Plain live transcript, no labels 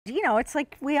You know, it's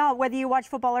like we all, whether you watch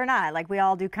football or not, like we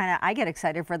all do kind of, I get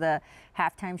excited for the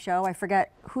halftime show. I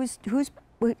forget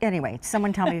anyway,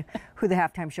 someone tell me who the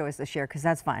halftime show is this year, because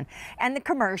that's fun. And the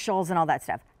commercials and all that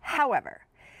stuff. However,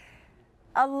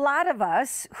 a lot of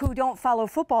us who don't follow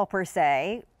football per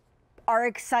se are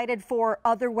excited for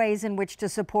other ways in which to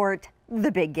support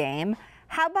the big game.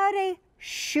 How about a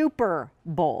Super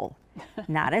Bowl?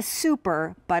 Not a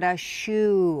super, but a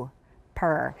shoe.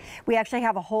 We actually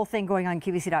have a whole thing going on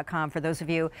QVC.com for those of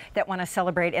you that want to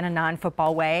celebrate in a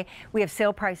non-football way. We have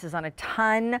sale prices on a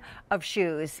ton of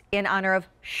shoes in honor of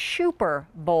Super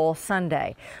Bowl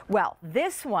Sunday. Well,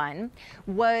 this one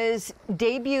was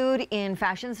debuted in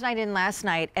Fashions Night In last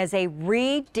night as a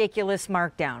ridiculous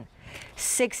markdown.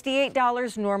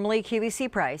 $68 normally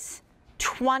QVC price,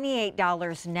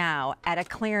 $28 now at a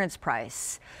clearance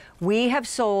price. We have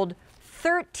sold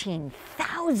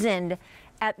 13,000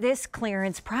 at this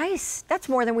clearance price. That's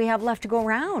more than we have left to go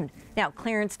around. Now,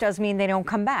 clearance does mean they don't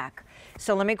come back.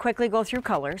 So let me quickly go through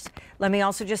colors. Let me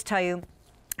also just tell you,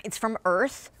 it's from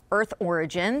Earth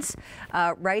Origins.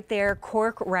 Right there,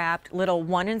 cork wrapped, little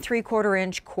 1 3/4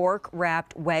 inch cork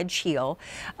wrapped wedge heel.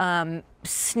 Sneakerized,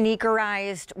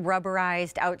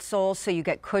 rubberized outsole, so you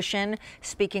get cushion.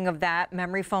 Speaking of that,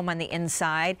 memory foam on the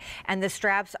inside. And the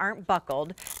straps aren't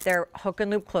buckled. They're hook and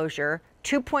loop closure.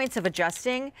 2 points of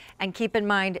adjusting, and keep in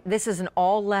mind, this is an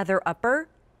all leather upper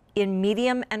in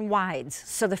medium and wides.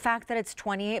 So the fact that it's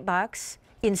 28 bucks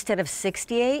instead of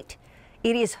 68,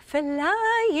 it is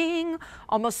flying,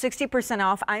 almost 60%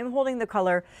 off. I'm holding the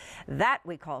color that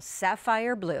we call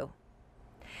sapphire blue.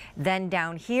 Then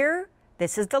down here,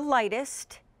 this is the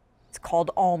lightest. It's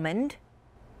called almond.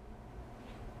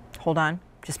 Hold on,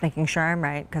 just making sure I'm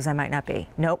right, because I might not be.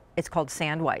 Nope, it's called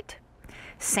sand white.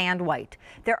 Sand white.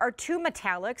 There are two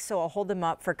metallics, so I'll hold them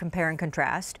up for compare and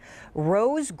contrast.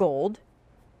 Rose gold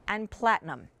and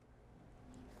platinum.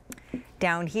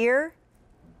 Down here,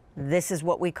 this is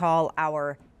what we call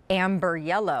our amber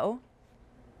yellow.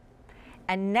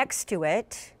 And next to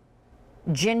it,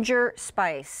 ginger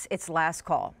spice. It's last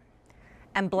call.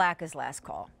 And black is last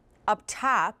call. Up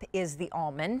top is the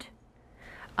almond.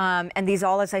 And these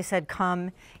all, as I said,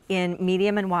 come in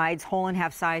medium and wides, whole and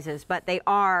half sizes, but they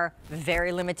are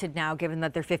very limited now, given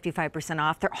that they're 55%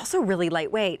 off. They're also really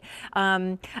lightweight.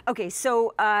 Okay,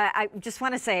 so I just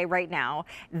want to say right now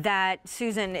that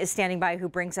Susan is standing by, who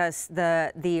brings us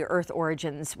the Earth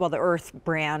Origins, well, the Earth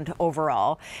brand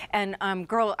overall. And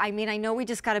girl, I mean, I know we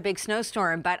just got a big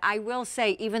snowstorm, but I will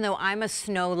say, even though I'm a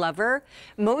snow lover,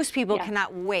 most people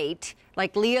cannot wait.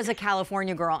 Like Leah's a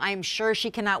California girl. I'm sure she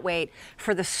cannot wait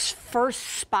for the first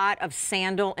spot of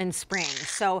sandal in spring.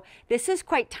 So this is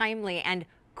quite timely and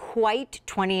quite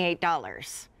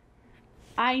 $28.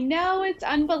 I know, it's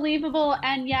unbelievable.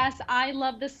 And yes, I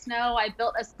love the snow. I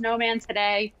built a snowman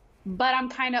today, but I'm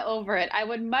kind of over it. I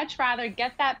would much rather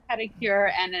get that pedicure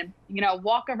and, you know,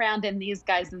 walk around in these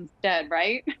guys instead,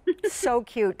 right? So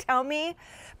cute. Tell me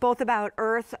both about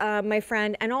Earth, my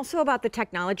friend, and also about the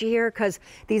technology here, because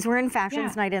these were in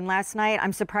Fashions Night In last night.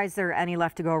 I'm surprised there are any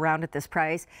left to go around at this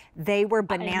price. They were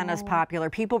bananas popular.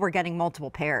 People were getting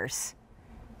multiple pairs.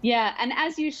 Yeah, and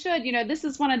as you should, you know, this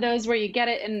is one of those where you get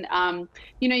it in,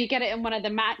 you know, you get it in one of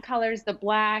the matte colors, the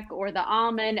black or the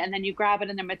almond, and then you grab it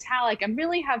in the metallic and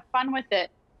really have fun with it.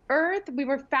 Earth, we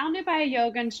were founded by a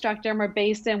yoga instructor and we're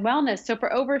based in wellness. So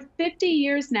for over 50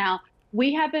 years now,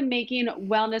 we have been making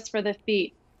wellness for the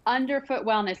feet, underfoot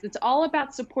wellness. It's all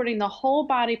about supporting the whole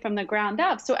body from the ground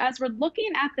up. So as we're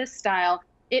looking at this style,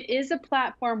 it is a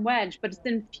platform wedge, but it's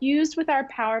infused with our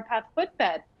Powerpath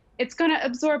footbed. It's going to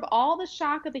absorb all the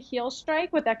shock of the heel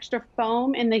strike with extra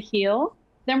foam in the heel.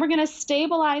 Then we're going to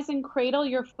stabilize and cradle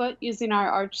your foot using our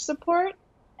arch support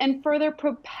and further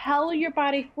propel your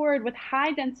body forward with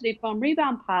high density foam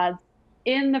rebound pods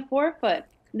in the forefoot.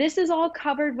 This is all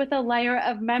covered with a layer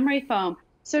of memory foam.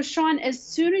 So Sean, as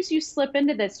soon as you slip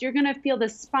into this, you're going to feel the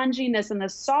sponginess and the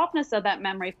softness of that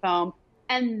memory foam.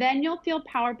 And then you'll feel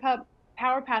Powerpath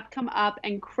come up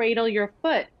and cradle your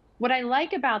foot. What I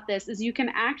like about this is you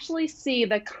can actually see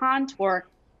the contour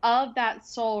of that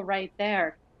sole right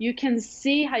there. You can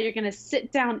see how you're going to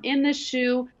sit down in the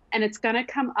shoe and it's going to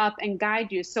come up and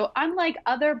guide you. So unlike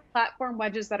other platform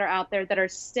wedges that are out there that are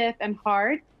stiff and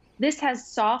hard, this has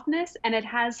softness and it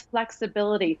has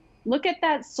flexibility. Look at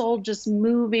that sole just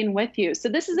moving with you. So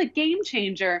this is a game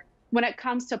changer when it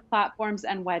comes to platforms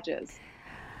and wedges.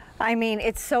 I mean,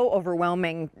 it's so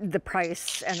overwhelming, the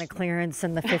price and the clearance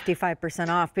and the 55%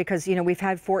 off, because, you know, we've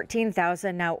had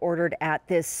 14,000 now ordered at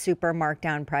this super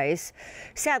markdown price.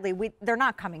 Sadly, they're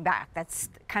not coming back. That's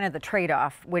kind of the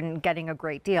trade-off when getting a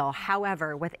great deal.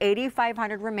 However, with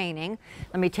 8,500 remaining,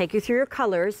 let me take you through your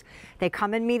colors. They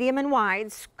come in medium and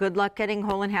wides. Good luck getting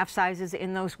whole and half sizes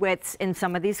in those widths in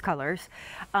some of these colors.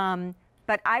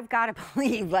 But I've got to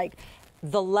believe, like,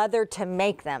 the leather to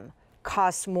make them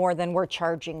costs more than we're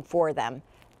charging for them.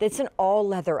 It's an all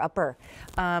leather upper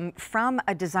from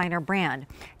a designer brand.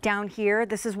 Down here,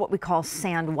 this is what we call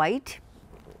sand white.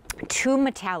 2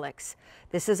 metallics.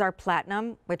 This is our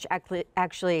platinum, which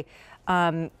actually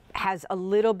has a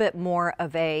little bit more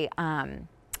of a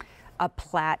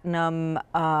platinum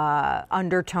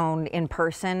undertone in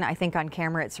person. I think on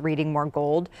camera it's reading more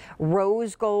gold.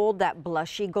 Rose gold, that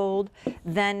blushy gold.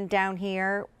 Then down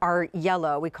here, our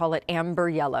yellow, we call it amber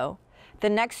yellow. The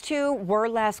next 2 were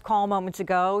last call moments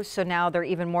ago, so now they're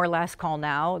even more last call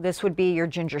now. This would be your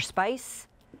ginger spice,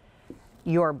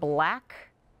 your black,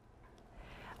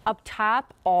 up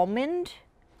top, almond,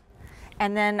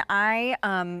 and then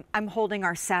I'm holding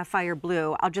our sapphire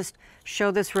blue. I'll just show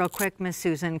this real quick, Miss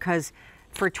Susan, because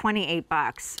for 28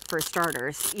 bucks for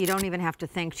starters, you don't even have to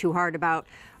think too hard about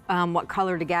what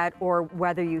color to get or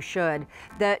whether you should.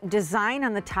 The design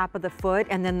on the top of the foot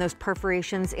and then those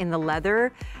perforations in the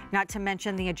leather, not to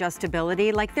mention the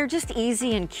adjustability, like they're just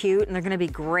easy and cute, and they're gonna be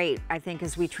great, I think,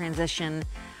 as we transition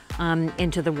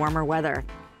into the warmer weather.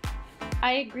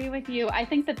 I agree with you. I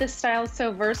think that this style is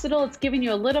so versatile. It's giving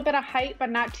you a little bit of height, but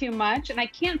not too much. And I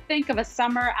can't think of a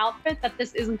summer outfit that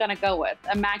this isn't going to go with.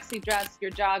 A maxi dress,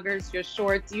 your joggers, your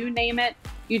shorts, you name it.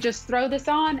 You just throw this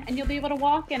on and you'll be able to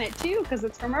walk in it too, because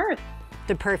it's from Earth.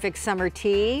 The perfect summer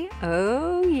tee.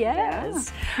 Oh,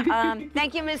 yes. Yeah.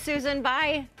 Thank you, Miss Susan.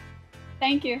 Bye.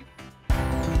 Thank you.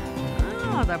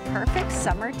 Oh, the perfect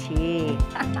summer tee.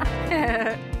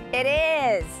 It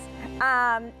is.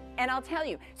 And I'll tell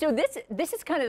you, so this is kind of